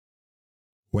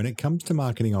When it comes to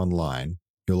marketing online,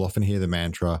 you'll often hear the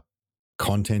mantra,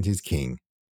 content is king.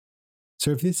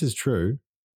 So if this is true,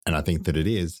 and I think that it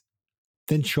is,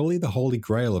 then surely the holy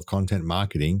grail of content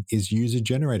marketing is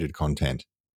user-generated content.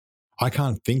 I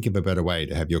can't think of a better way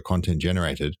to have your content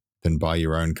generated than by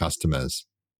your own customers.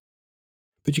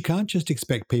 But you can't just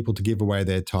expect people to give away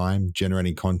their time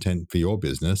generating content for your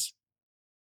business.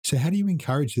 So how do you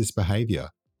encourage this behavior?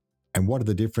 And what are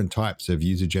the different types of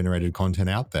user-generated content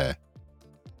out there?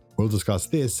 We'll discuss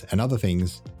this and other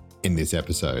things in this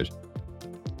episode.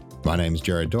 My name's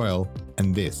Jared Doyle,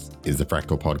 and this is the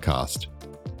Fractal Podcast,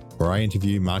 where I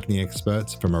interview marketing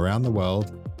experts from around the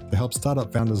world to help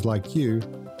startup founders like you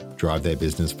drive their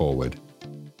business forward.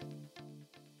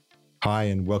 Hi,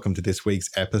 and welcome to this week's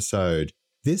episode.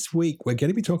 This week, we're going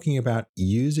to be talking about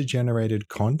user-generated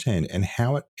content and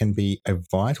how it can be a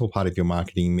vital part of your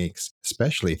marketing mix,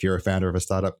 especially if you're a founder of a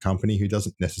startup company who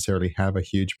doesn't necessarily have a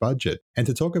huge budget. And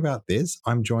to talk about this,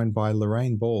 I'm joined by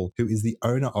Lorraine Ball, who is the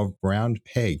owner of Round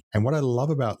Peg. And what I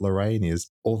love about Lorraine is,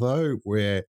 although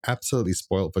we're absolutely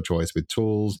spoiled for choice with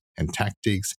tools and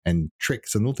tactics and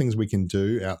tricks and all things we can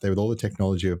do out there with all the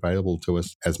technology available to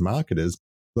us as marketers,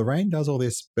 Lorraine does all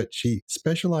this, but she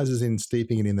specializes in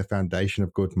steeping it in the foundation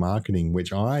of good marketing,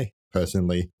 which I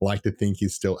personally like to think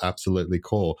is still absolutely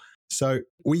core. So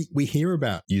we hear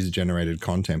about user-generated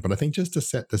content, but I think just to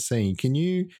set the scene, can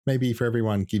you maybe for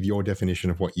everyone give your definition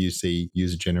of what you see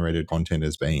user-generated content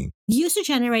as being?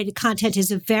 User-generated content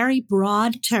is a very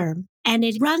broad term, and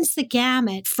it runs the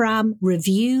gamut from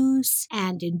reviews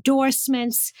and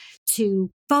endorsements to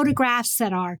photographs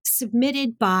that are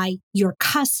submitted by your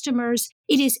customers.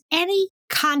 It is any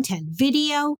content,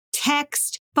 video,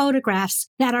 text, photographs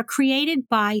that are created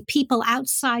by people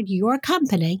outside your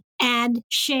company and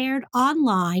shared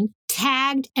online,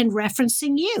 tagged and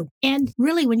referencing you. And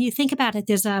really, when you think about it,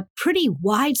 there's a pretty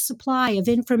wide supply of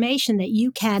information that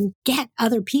you can get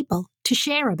other people to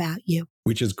share about you.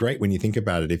 Which is great when you think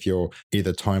about it. If you're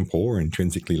either time poor or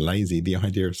intrinsically lazy, the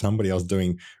idea of somebody else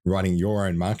writing your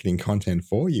own marketing content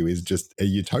for you is just a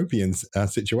utopian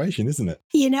situation, isn't it?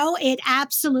 You know, it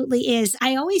absolutely is.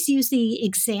 I always use the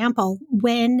example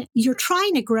when you're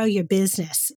trying to grow your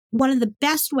business. One of the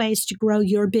best ways to grow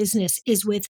your business is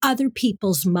with other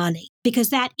people's money, because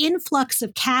that influx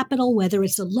of capital, whether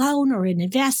it's a loan or an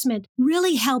investment,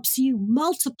 really helps you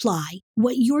multiply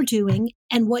what you're doing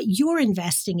and what you're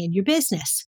investing in your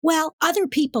business. Well, other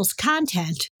people's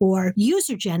content or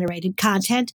user-generated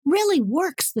content really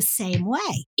works the same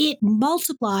way. It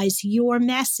multiplies your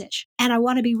message. And I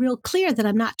want to be real clear that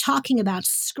I'm not talking about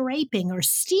scraping or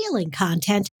stealing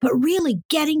content, but really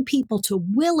getting people to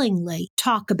willingly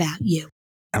talk about you.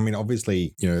 I mean,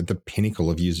 obviously, the pinnacle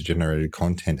of user-generated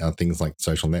content are things like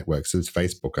social networks. It's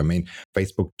Facebook. I mean,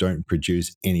 Facebook don't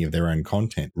produce any of their own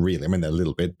content, really. I mean, they're a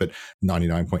little bit, but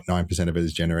 99.9% of it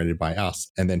is generated by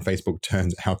us. And then Facebook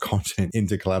turns our content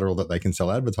into collateral that they can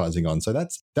sell advertising on. So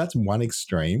that's one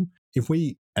extreme.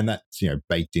 And that's,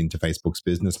 baked into Facebook's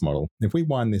business model. If we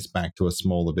wind this back to a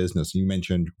smaller business, you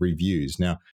mentioned reviews.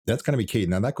 Now, that's going to be key.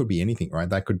 Now, that could be anything, right?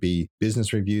 That could be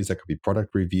business reviews. That could be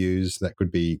product reviews. That could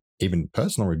be even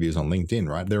personal reviews on LinkedIn,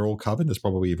 right? They're all covered. There's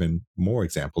probably even more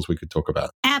examples we could talk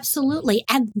about. Absolutely.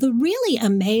 And the really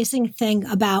amazing thing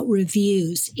about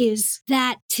reviews is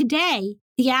that today,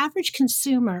 the average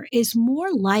consumer is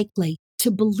more likely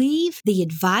to believe the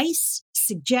advice,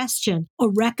 suggestion,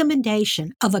 or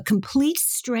recommendation of a complete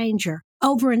stranger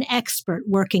over an expert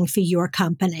working for your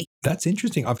company. That's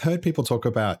interesting. I've heard people talk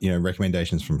about,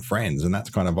 recommendations from friends, and that's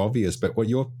kind of obvious. But what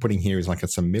you're putting here is like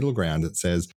some middle ground that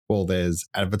says, well, there's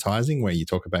advertising where you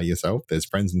talk about yourself, there's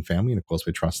friends and family, and of course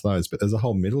we trust those. But there's a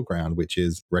whole middle ground, which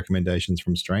is recommendations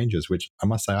from strangers, which I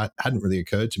must say hadn't really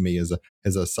occurred to me as a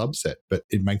subset, but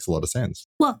it makes a lot of sense.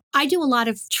 Well, I do a lot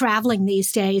of traveling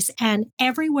these days, and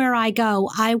everywhere I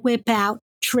go, I whip out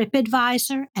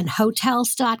TripAdvisor and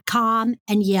Hotels.com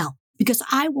and Yelp, because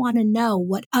I want to know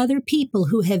what other people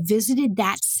who have visited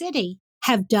that city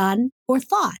have done or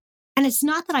thought. And it's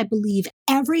not that I believe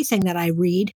everything that I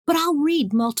read, but I'll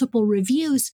read multiple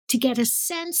reviews to get a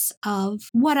sense of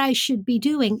what I should be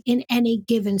doing in any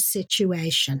given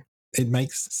situation. It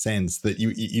makes sense that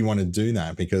you want to do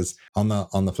that, because on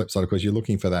the flip side, of course, you're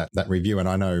looking for that review. And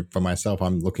I know for myself,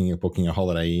 I'm looking at booking a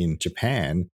holiday in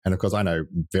Japan. And of course, I know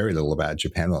very little about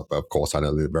Japan. Well, of course, I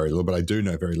know very little, but I do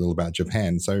know very little about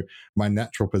Japan. So my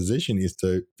natural position is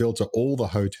to filter all the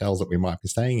hotels that we might be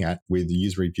staying at with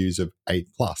user reviews of 8+,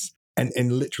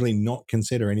 and literally not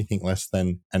consider anything less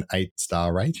than an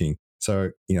 8-star rating. So,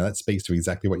 that speaks to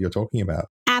exactly what you're talking about.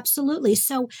 Absolutely.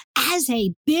 So as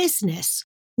a business,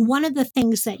 one of the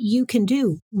things that you can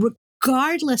do,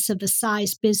 regardless of the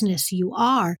size business you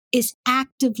are, is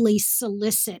actively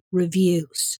solicit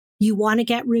reviews. You want to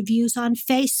get reviews on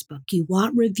Facebook. You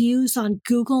want reviews on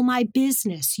Google My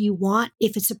Business. You want,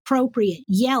 if it's appropriate,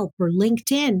 Yelp or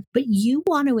LinkedIn. But you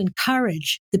want to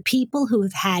encourage the people who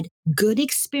have had good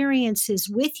experiences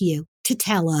with you to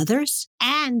tell others.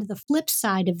 And the flip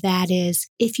side of that is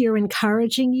if you're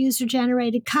encouraging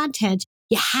user-generated content,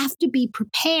 you have to be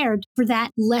prepared for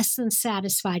that less than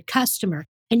satisfied customer.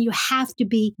 And you have to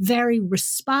be very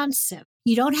responsive.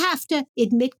 You don't have to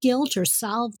admit guilt or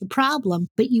solve the problem,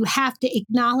 but you have to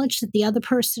acknowledge that the other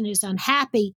person is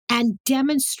unhappy and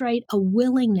demonstrate a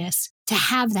willingness to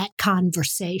have that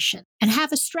conversation and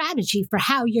have a strategy for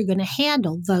how you're going to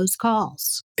handle those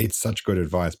calls. It's such good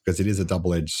advice because it is a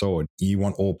double-edged sword. You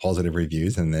want all positive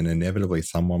reviews, and then inevitably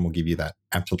someone will give you that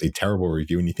absolutely terrible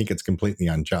review and you think it's completely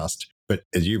unjust. But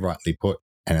as you rightly put,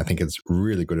 and I think it's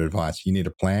really good advice, you need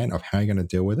a plan of how you're going to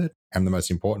deal with it. And the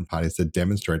most important part is to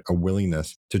demonstrate a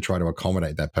willingness to try to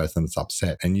accommodate that person that's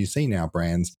upset. And you see now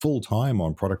brands full-time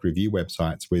on product review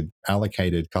websites with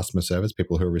allocated customer service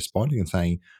people who are responding and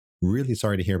saying, really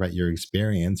sorry to hear about your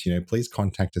experience. Please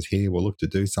contact us here. We'll look to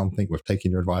do something. We've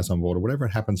taken your advice on board or whatever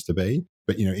it happens to be.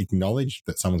 But, acknowledge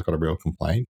that someone's got a real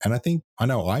complaint. And I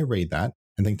know I read that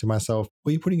and think to myself,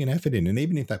 well, you're putting an effort in. And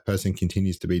even if that person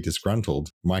continues to be disgruntled,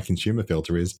 my consumer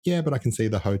filter is, yeah, but I can see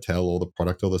the hotel or the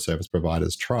product or the service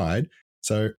providers tried.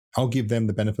 So I'll give them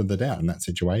the benefit of the doubt in that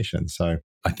situation. So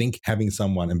I think having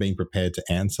someone and being prepared to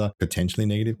answer potentially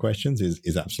negative questions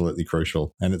is absolutely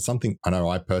crucial. And it's something I know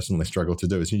I personally struggle to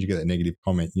do. As soon as you get that negative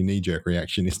comment, your knee-jerk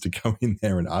reaction is to go in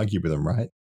there and argue with them, right?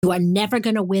 You are never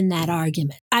going to win that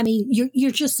argument. I mean,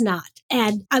 you're just not.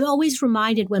 And I'm always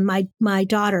reminded when my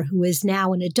daughter, who is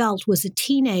now an adult, was a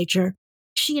teenager,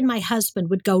 she and my husband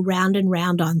would go round and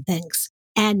round on things.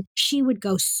 And she would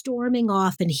go storming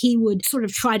off and he would sort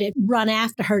of try to run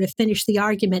after her to finish the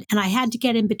argument. And I had to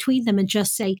get in between them and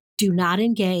just say, do not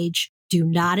engage, do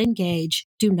not engage,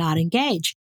 do not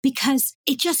engage, because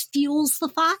it just fuels the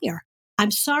fire. I'm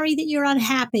sorry that you're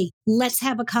unhappy. Let's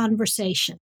have a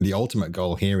conversation. The ultimate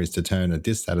goal here is to turn a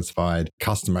dissatisfied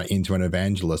customer into an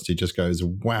evangelist who just goes,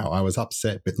 wow, I was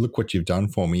upset, but look what you've done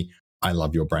for me. I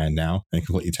love your brand now, and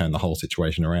completely turn the whole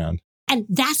situation around. And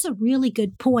that's a really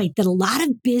good point, that a lot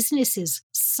of businesses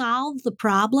solve the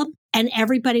problem and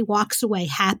everybody walks away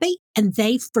happy, and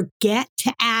they forget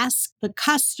to ask the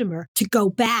customer to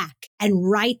go back and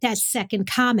write that second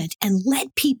comment and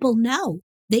let people know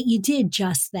that you did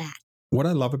just that. What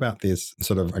I love about this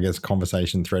sort of,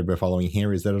 conversation thread we're following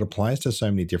here is that it applies to so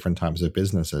many different types of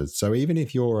businesses. So even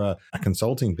if you're a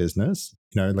consulting business,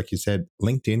 like you said,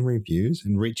 LinkedIn reviews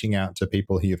and reaching out to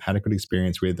people who you've had a good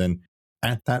experience with, and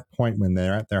at that point when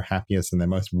they're at their happiest and they're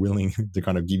most willing to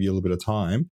kind of give you a little bit of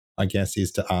time, I guess,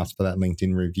 is to ask for that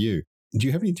LinkedIn review. Do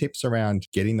you have any tips around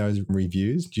getting those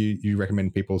reviews? Do you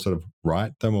recommend people sort of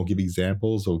write them or give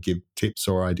examples or give tips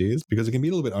or ideas? Because it can be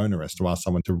a little bit onerous to ask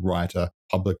someone to write a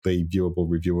publicly viewable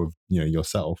review of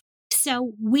yourself.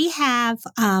 So we have,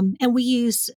 and we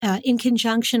use in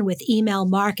conjunction with email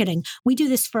marketing, we do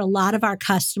this for a lot of our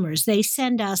customers. They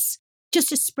send us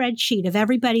just a spreadsheet of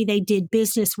everybody they did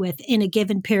business with in a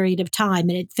given period of time.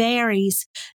 And it varies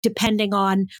depending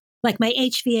on, like my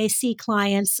HVAC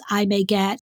clients, I may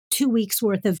get 2 weeks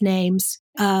worth of names.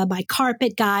 My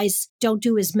carpet guys don't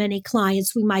do as many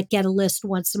clients. We might get a list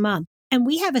once a month. And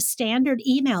we have a standard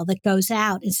email that goes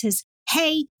out and says,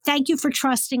 hey, thank you for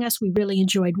trusting us. We really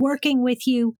enjoyed working with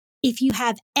you. If you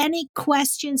have any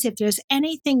questions, if there's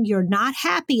anything you're not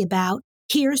happy about,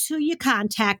 here's who you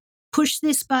contact. Push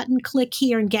this button, click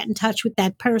here, and get in touch with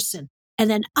that person. And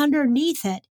then underneath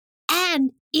it,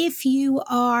 and if you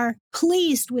are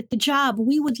pleased with the job,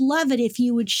 we would love it if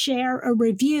you would share a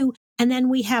review. And then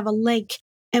we have a link,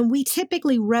 and we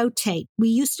typically rotate. We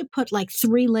used to put like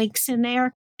 3 links in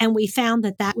there, and we found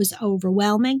that was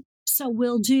overwhelming. So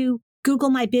we'll do Google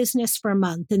My Business for a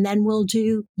month, and then we'll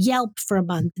do Yelp for a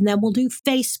month, and then we'll do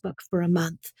Facebook for a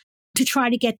month to try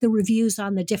to get the reviews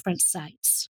on the different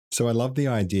sites. So I love the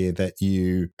idea that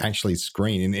you actually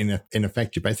screen. In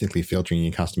effect, you're basically filtering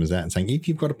your customers out and saying, if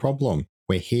you've got a problem,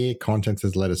 we're here, contact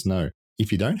us, let us know.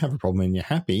 If you don't have a problem and you're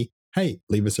happy, hey,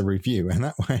 leave us a review. And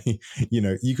that way,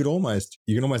 you can almost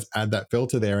add that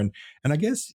filter there. And I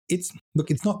guess it's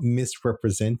not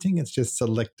misrepresenting, it's just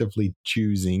selectively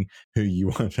choosing who you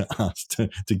want to ask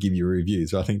to give you a review.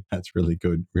 So I think that's really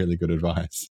good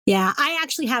advice. Yeah, I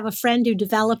actually have a friend who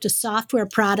developed a software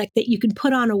product that you can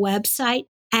put on a website,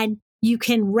 and you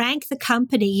can rank the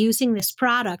company using this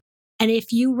product. And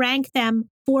if you rank them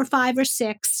 4, 5, or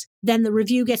 6, then the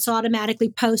review gets automatically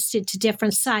posted to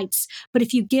different sites. But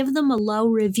if you give them a low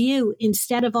review,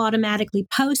 instead of automatically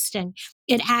posting,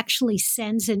 it actually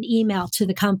sends an email to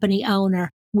the company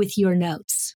owner with your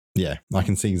notes. Yeah, I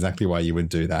can see exactly why you would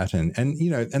do that.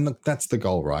 And look, that's the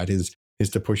goal, right? Is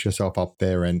to push yourself up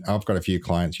there. And I've got a few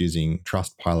clients using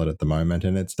Trustpilot at the moment,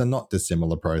 and it's a not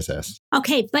dissimilar process.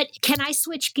 Okay, but can I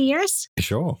switch gears?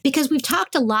 Sure. Because we've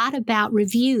talked a lot about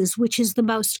reviews, which is the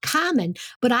most common,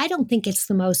 but I don't think it's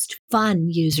the most fun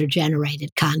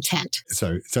user-generated content.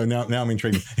 So now I'm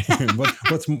intrigued.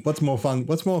 What's more fun?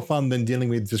 What's more fun than dealing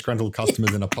with disgruntled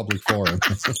customers in a public forum?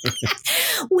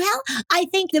 Well, I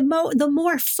think the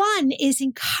more fun is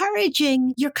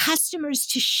encouraging your customers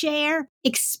to share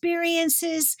experiences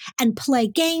and play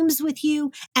games with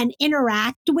you and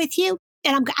interact with you.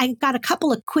 And I got a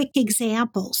couple of quick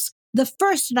examples. The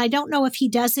first, and I don't know if he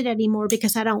does it anymore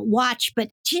because I don't watch, but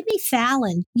Jimmy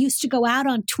Fallon used to go out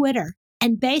on Twitter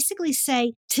and basically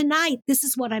say, tonight, this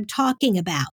is what I'm talking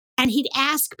about. And he'd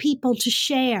ask people to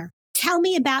share. Tell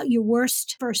me about your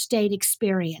worst first date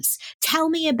experience. Tell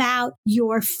me about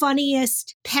your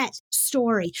funniest pet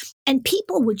story. And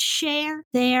people would share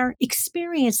their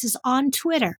experiences on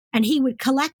Twitter, and he would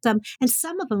collect them, and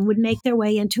some of them would make their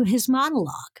way into his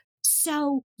monologue.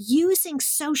 So using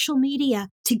social media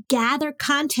to gather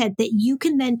content that you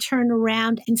can then turn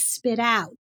around and spit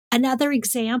out. Another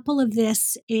example of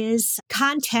this is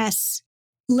contests.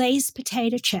 Lay's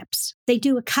potato chips. They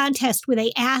do a contest where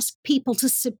they ask people to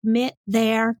submit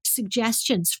their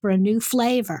suggestions for a new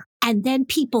flavor. And then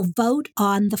people vote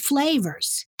on the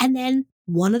flavors. And then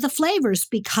one of the flavors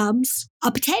becomes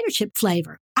a potato chip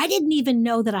flavor. I didn't even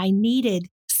know that I needed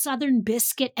Southern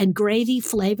biscuit and gravy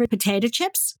flavored potato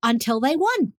chips until they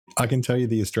won. I can tell you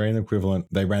the Australian equivalent.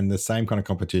 They ran the same kind of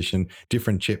competition,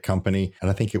 different chip company.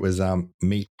 And I think it was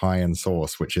meat pie and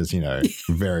sauce, which is,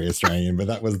 very Australian, but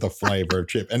that was the flavor of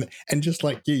chip. And just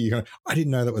like you I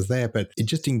didn't know that was there, but it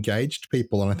just engaged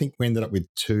people. And I think we ended up with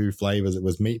 2 flavors. It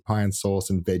was meat pie and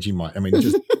sauce and Vegemite. I mean,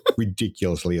 just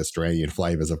ridiculously Australian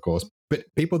flavors, of course. But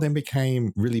people then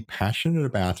became really passionate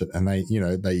about it. And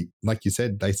they, like you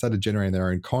said, they started generating their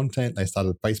own content. They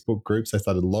started Facebook groups. They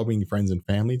started lobbying friends and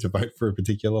family to vote for a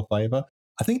particular flavor.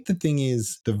 I think the thing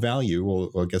is the value, or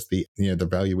I guess the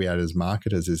value we add as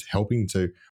marketers is helping to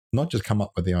not just come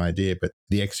up with the idea, but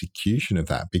the execution of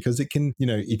that. Because it can,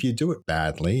 if you do it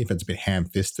badly, if it's a bit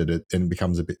ham-fisted, it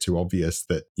becomes a bit too obvious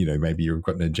that, maybe you've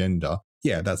got an agenda.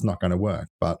 Yeah, that's not going to work.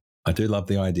 But I do love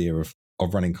the idea of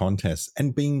running contests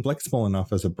and being flexible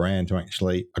enough as a brand to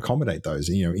actually accommodate those,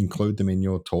 include them in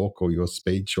your talk or your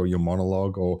speech or your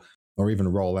monologue or even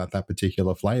roll out that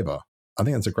particular flavor. I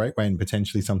think that's a great way and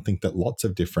potentially something that lots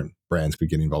of different brands could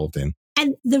get involved in.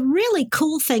 And the really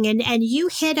cool thing, and you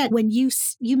hit it when you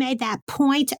made that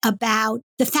point about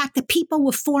the fact that people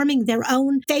were forming their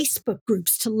own Facebook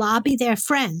groups to lobby their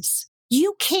friends.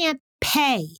 You can't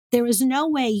pay. There is no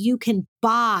way you can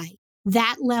buy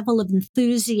that level of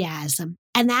enthusiasm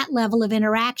and that level of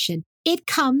interaction. It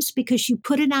comes because you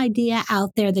put an idea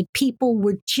out there that people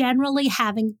were generally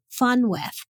having fun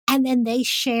with, and then they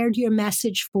shared your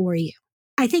message for you.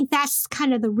 I think that's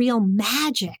kind of the real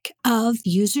magic of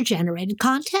user-generated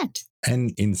content.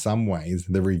 And in some ways,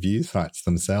 the review sites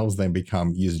themselves then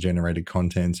become user-generated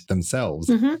content themselves.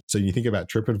 Mm-hmm. So you think about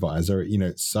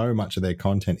TripAdvisor, so much of their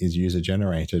content is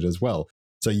user-generated as well.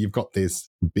 So you've got this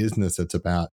business that's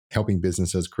about helping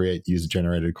businesses create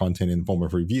user-generated content in the form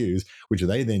of reviews, which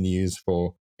they then use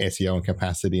for SEO and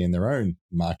capacity in their own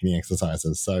marketing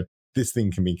exercises. So this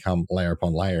thing can become layer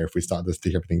upon layer if we start to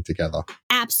stick everything together.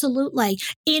 Absolutely.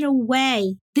 In a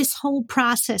way, this whole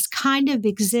process kind of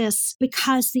exists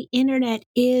because the internet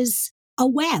is a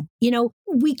web.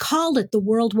 We called it the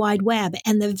World Wide Web,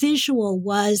 and the visual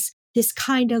was this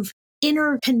kind of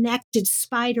interconnected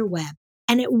spider web.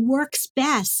 And it works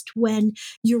best when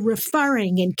you're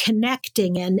referring and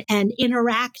connecting and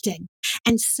interacting.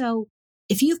 And so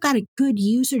if you've got a good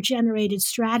user-generated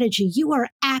strategy, you are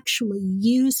actually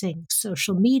using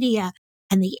social media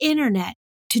and the internet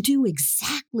to do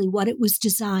exactly what it was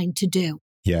designed to do.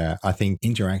 Yeah, I think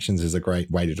interactions is a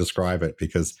great way to describe it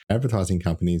because advertising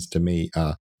companies, to me,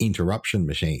 are interruption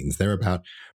machines. They're about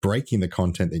breaking the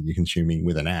content that you're consuming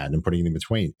with an ad and putting it in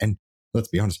between. And let's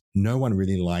be honest, no one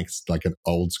really likes like an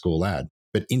old school ad,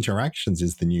 but interactions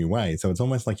is the new way. So it's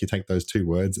almost like you take those 2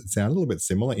 words that sound a little bit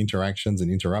similar, interactions and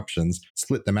interruptions,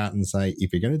 split them out and say,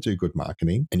 if you're going to do good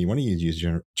marketing and you want to use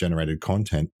user-generated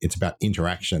content, it's about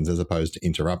interactions as opposed to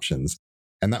interruptions.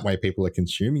 And that way people are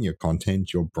consuming your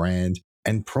content, your brand,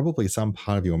 and probably some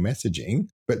part of your messaging,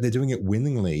 but they're doing it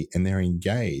willingly and they're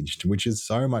engaged, which is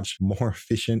so much more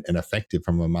efficient and effective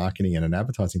from a marketing and an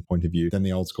advertising point of view than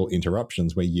the old school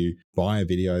interruptions where you buy a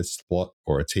video spot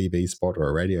or a TV spot or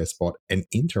a radio spot and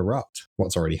interrupt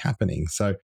what's already happening.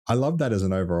 So I love that as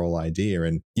an overall idea.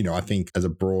 And, I think as a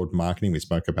broad marketing, we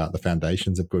spoke about the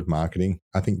foundations of good marketing.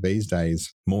 I think these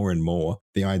days, more and more,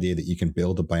 the idea that you can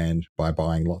build a brand by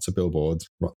buying lots of billboards,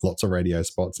 lots of radio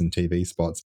spots and TV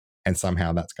spots, and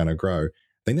somehow that's going to grow.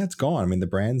 I think that's gone. I mean, the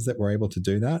brands that were able to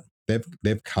do that, they've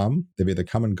either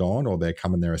come and gone, or they're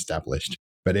come and they're established.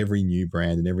 But every new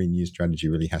brand and every new strategy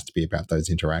really has to be about those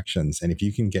interactions. And if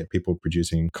you can get people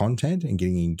producing content and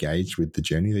getting engaged with the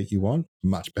journey that you want,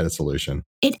 much better solution.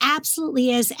 It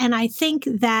absolutely is. And I think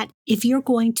that if you're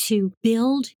going to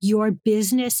build your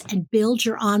business and build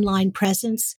your online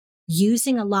presence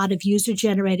using a lot of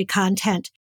user-generated content,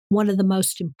 one of the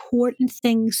most important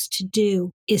things to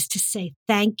do is to say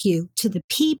thank you to the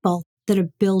people that are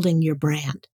building your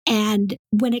brand. And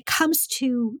when it comes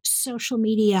to social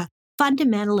media,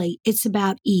 fundamentally, it's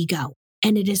about ego,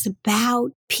 and it is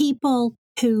about people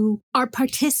who are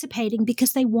participating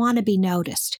because they want to be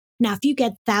noticed. Now, if you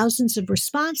get thousands of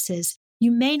responses,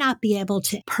 you may not be able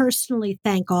to personally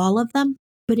thank all of them.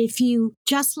 But if you,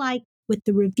 just like with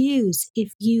the reviews,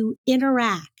 if you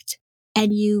interact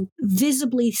and you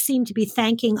visibly seem to be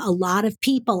thanking a lot of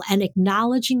people and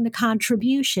acknowledging the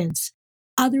contributions,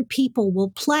 other people will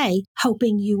play,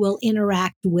 hoping you will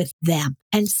interact with them.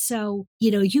 And so,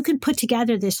 you can put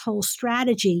together this whole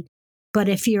strategy, but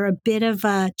if you're a bit of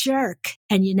a jerk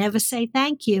and you never say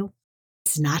thank you,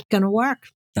 it's not going to work.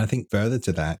 I think further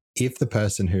to that, if the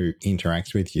person who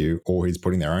interacts with you or who's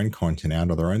putting their own content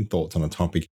out or their own thoughts on a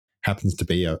topic happens to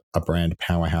be a brand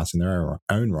powerhouse in their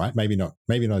own right, maybe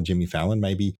not Jimmy Fallon,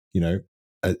 maybe,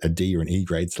 a D or an E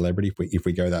grade celebrity if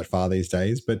we go that far these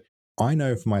days. But I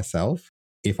know for myself,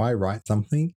 if I write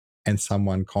something and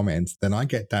someone comments, then I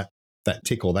get that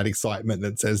tickle, that excitement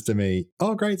that says to me,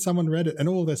 oh, great, someone read it,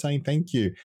 and they're saying thank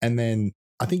you. And then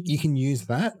I think you can use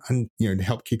that and, to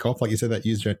help kick off, like you said, that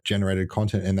user-generated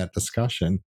content and that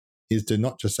discussion is to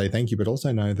not just say thank you, but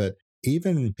also know that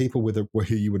even people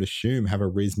who you would assume have a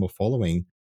reasonable following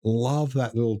love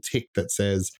that little tick that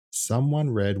says someone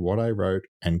read what I wrote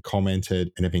and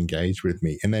commented and have engaged with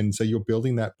me. And then so you're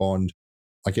building that bond,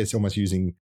 I guess, almost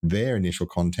using their initial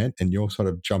content and you're sort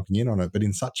of jumping in on it, but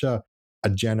in such a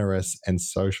generous and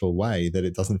social way that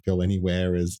it doesn't feel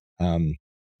anywhere as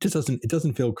it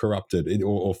doesn't feel corrupted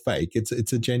or fake. It's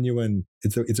a genuine,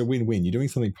 it's a win-win. You're doing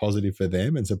something positive for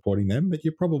them and supporting them, but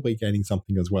you're probably gaining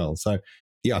something as well. So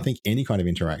yeah, I think any kind of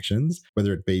interactions,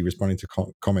 whether it be responding to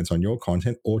comments on your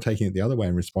content or taking it the other way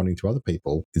and responding to other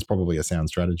people, is probably a sound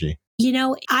strategy.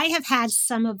 I have had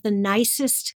some of the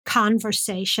nicest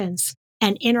conversations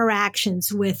and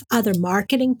interactions with other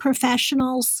marketing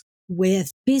professionals,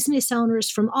 with business owners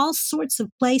from all sorts of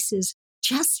places,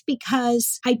 just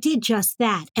because I did just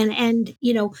that. And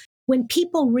when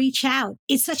people reach out,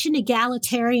 it's such an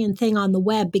egalitarian thing on the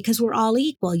web because we're all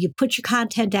equal. You put your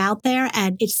content out there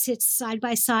and it sits side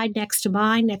by side next to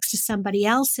mine, next to somebody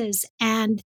else's.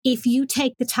 And if you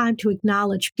take the time to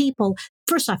acknowledge people,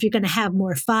 first off, you're going to have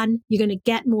more fun. You're going to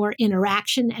get more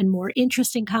interaction and more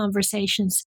interesting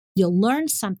conversations. You'll learn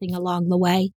something along the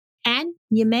way, and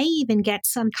you may even get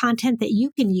some content that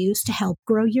you can use to help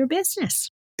grow your business.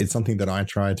 It's something that I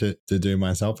try to do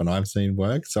myself and I've seen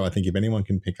work. So I think if anyone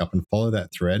can pick up and follow that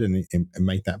thread and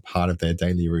make that part of their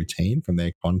daily routine from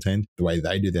their content, the way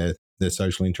they do their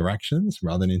social interactions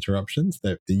rather than interruptions,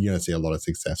 that you're going to see a lot of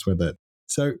success with it.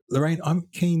 So Lorraine, I'm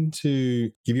keen to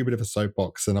give you a bit of a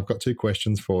soapbox and I've got two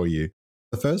questions for you.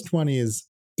 The first one is,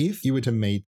 if you were to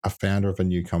meet a founder of a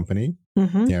new company,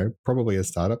 probably a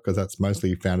startup, because that's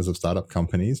mostly founders of startup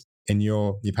companies, and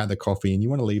you've had the coffee and you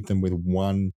want to leave them with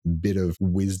one bit of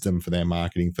wisdom for their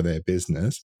marketing, for their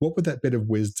business, what would that bit of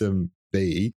wisdom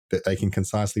be that they can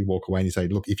concisely walk away and you say,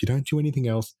 look, if you don't do anything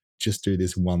else, just do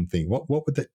this one thing? What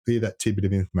would that be, that tidbit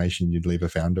of information you'd leave a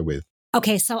founder with?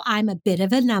 Okay, so I'm a bit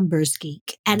of a numbers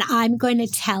geek, and I'm going to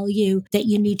tell you that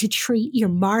you need to treat your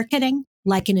marketing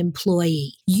like an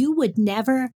employee. You would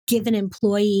never give an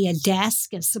employee a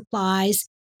desk and supplies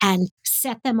and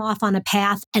set them off on a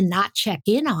path and not check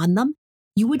in on them.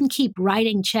 You wouldn't keep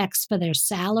writing checks for their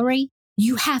salary.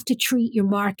 You have to treat your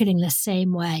marketing the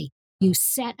same way. You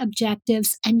set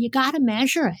objectives and you got to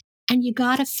measure it, and you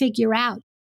got to figure out,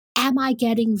 am I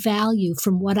getting value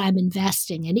from what I'm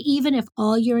investing? And even if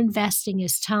all you're investing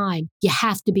is time, you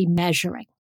have to be measuring.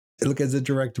 Look, as a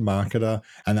direct marketer,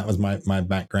 and that was my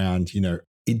background,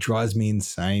 it drives me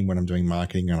insane when I'm doing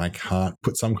marketing and I can't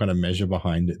put some kind of measure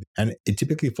behind it. And it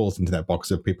typically falls into that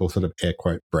box of people sort of air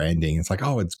quote branding. It's like,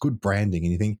 oh, it's good branding.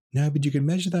 And you think, no, but you can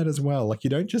measure that as well. Like you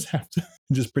don't just have to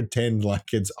just pretend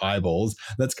like it's eyeballs.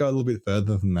 Let's go a little bit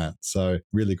further than that. So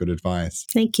really good advice.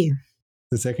 Thank you.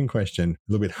 The second question,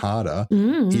 a little bit harder,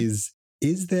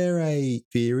 is there a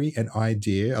theory, an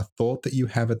idea, a thought that you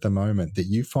have at the moment that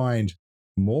you find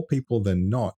more people than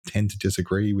not tend to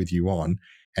disagree with you on?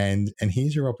 And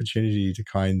here's your opportunity to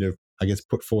kind of, I guess,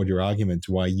 put forward your argument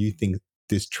to why you think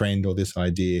this trend or this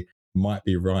idea might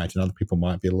be right and other people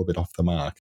might be a little bit off the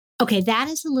mark. Okay, that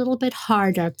is a little bit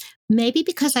harder. Maybe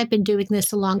because I've been doing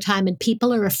this a long time and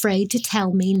people are afraid to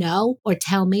tell me no or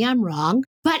tell me I'm wrong.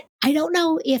 But I don't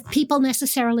know if people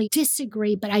necessarily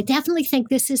disagree, but I definitely think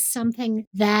this is something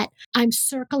that I'm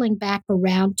circling back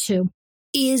around to,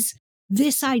 is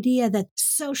this idea that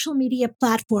social media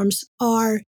platforms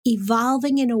are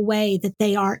evolving in a way that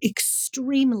they are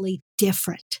extremely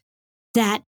different.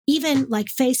 That even like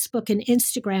Facebook and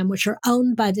Instagram, which are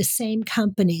owned by the same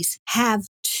companies, have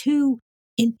two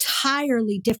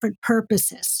entirely different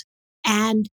purposes.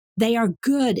 And they are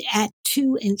good at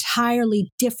two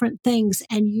entirely different things.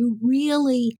 And you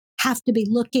really have to be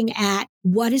looking at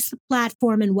what is the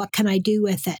platform and what can I do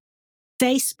with it.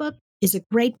 Facebook is a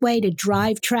great way to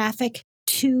drive traffic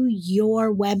to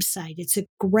your website. It's a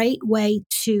great way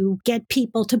to get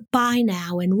people to buy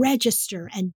now and register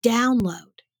and download.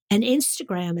 And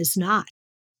Instagram is not.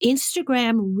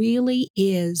 Instagram really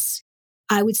is,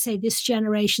 I would say, this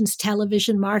generation's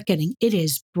television marketing. It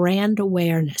is brand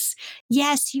awareness.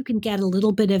 Yes, you can get a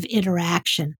little bit of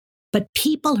interaction, but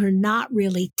people are not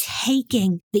really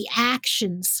taking the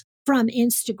actions from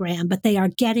Instagram, but they are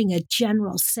getting a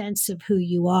general sense of who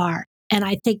you are. And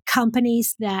I think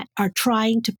companies that are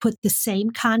trying to put the same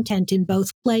content in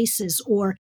both places,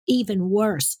 or even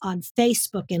worse, on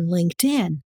Facebook and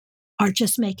LinkedIn, are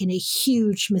just making a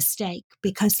huge mistake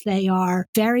because they are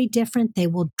very different. They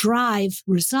will drive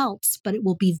results, but it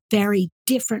will be very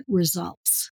different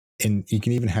results. And you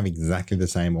can even have exactly the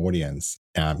same audience.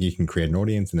 You can create an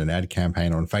audience and an ad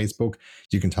campaign on Facebook.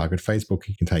 You can target Facebook.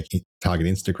 You can target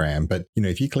Instagram. But,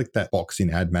 if you click that box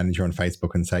in Ad Manager on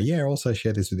Facebook and say, yeah, also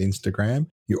share this with Instagram,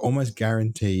 you're almost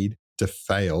guaranteed to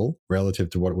fail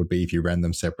relative to what it would be if you ran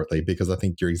them separately, because I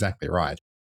think you're exactly right.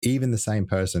 Even the same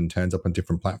person turns up on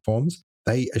different platforms.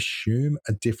 They assume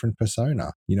a different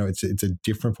persona. It's a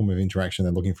different form of interaction.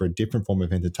 They're looking for a different form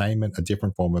of entertainment, a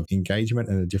different form of engagement,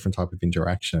 and a different type of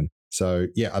interaction. So,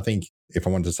 yeah, I think if I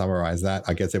wanted to summarize that,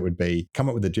 I guess it would be come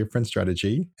up with a different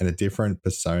strategy and a different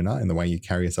persona in the way you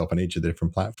carry yourself on each of the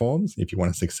different platforms if you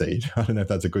want to succeed. I don't know if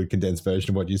that's a good condensed version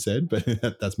of what you said, but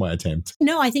that's my attempt.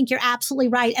 No, I think you're absolutely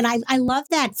right. And I love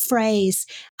that phrase,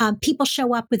 people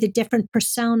show up with a different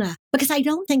persona, because I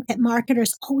don't think that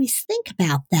marketers always think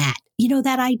about that.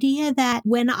 That idea that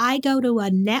when I go to a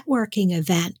networking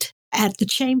event at the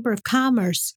Chamber of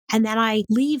Commerce, and then I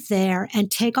leave there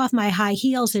and take off my high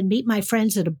heels and meet my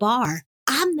friends at a bar,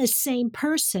 I'm the same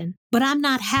person, but I'm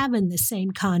not having the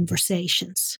same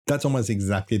conversations. That's almost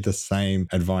exactly the same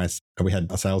advice. We had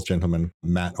a sales gentleman,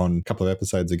 Matt, on a couple of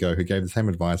episodes ago who gave the same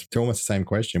advice to almost the same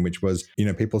question, which was,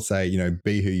 people say,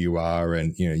 be who you are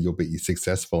and, you'll be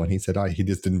successful. And he said, he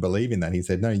just didn't believe in that. He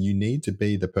said, no, you need to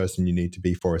be the person you need to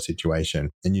be for a situation,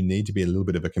 and you need to be a little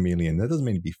bit of a chameleon. That doesn't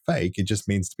mean to be fake. It just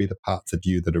means to be the parts of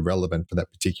you that are relevant for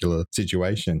that particular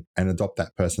situation and adopt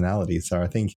that personality. So I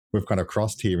think we've kind of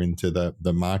crossed here into the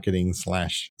marketing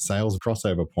 / sales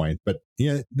crossover point. But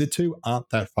the two aren't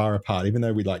that far apart, even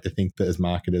though we like to think that as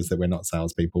marketers that we're not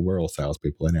salespeople. We're all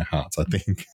salespeople in our hearts, I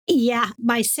think. Yeah,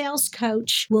 my sales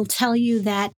coach will tell you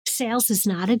that sales is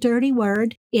not a dirty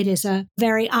word. It is a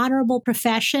very honorable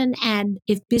profession. And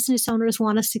if business owners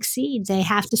want to succeed, they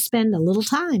have to spend a little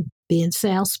time being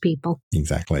salespeople.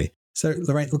 Exactly. So,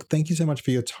 Lorraine, look, thank you so much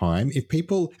for your time. If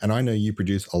people, and I know you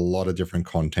produce a lot of different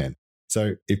content,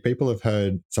 so if people have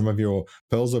heard some of your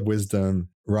pearls of wisdom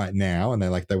right now and they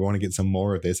want to get some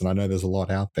more of this, and I know there's a lot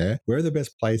out there, where are the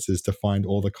best places to find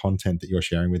all the content that you're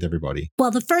sharing with everybody?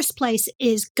 Well, the first place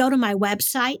is go to my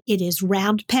website. It is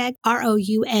roundpeg,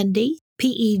 roundpeg.biz,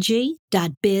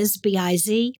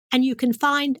 B-I-Z, and you can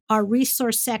find our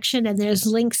resource section, and there's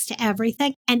links to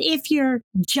everything. And if you're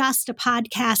just a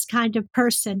podcast kind of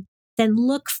person, then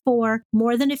look for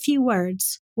More Than a Few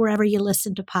Words wherever you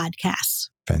listen to podcasts.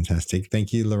 Fantastic.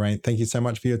 Thank you, Lorraine. Thank you so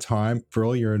much for your time, for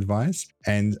all your advice.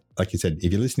 And like you said,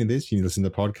 if you're listening to this, you listen to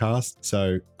the podcast.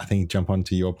 So I think jump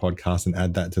onto your podcast and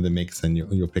add that to the mix, and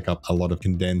you'll pick up a lot of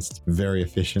condensed, very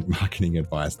efficient marketing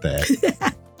advice there.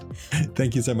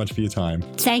 Thank you so much for your time.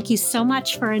 Thank you so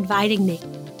much for inviting me.